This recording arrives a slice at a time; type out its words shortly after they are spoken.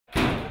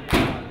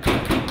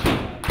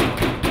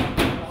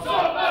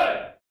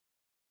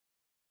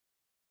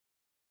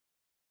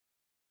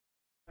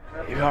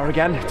Here we are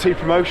again, 2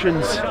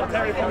 promotions.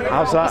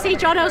 How's that? You see,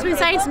 John has been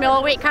saying to me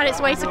all week, Karen, it's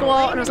the way to go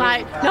out, and I was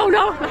like, no,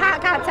 my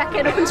heart can't take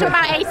it. Up until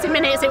about 80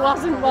 minutes it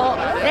wasn't, but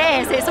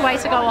it is, it's the way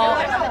to go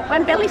out.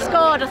 When Billy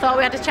scored, I thought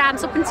we had a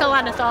chance. Up until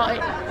then, I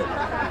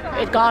thought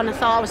it'd gone. I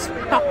thought it was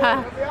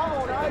proper.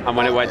 And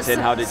when it went in,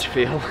 how did you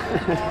feel?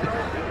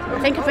 I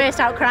think I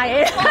burst out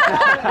crying.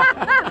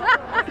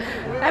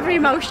 Every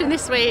emotion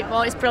this week,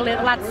 but it's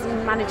brilliant. The lads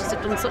and managers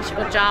have done such a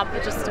good job.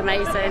 They're just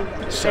amazing.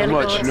 So really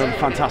much, good. another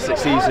fantastic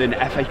season,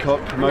 FA Cup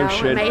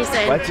promotion. No,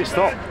 amazing. Where did it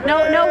stop?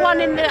 No one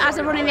has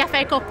a run in the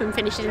FA Cup and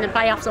finishes in the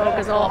playoffs or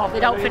goes off. They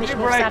don't finish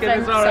above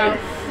 7, so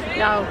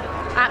no,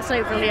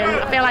 absolutely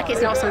brilliant. I feel like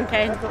it's not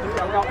sunken.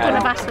 Couldn't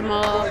have asked for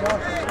more.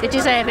 They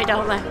deserve it,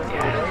 don't they?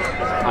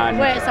 And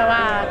worked so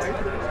hard.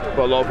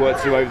 Got a lot of work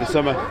to do over the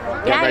summer.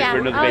 Get ready for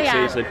another big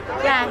season.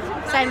 Yeah,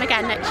 same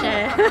again next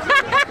year.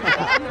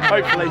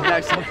 Hopefully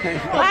next time.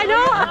 Why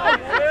not?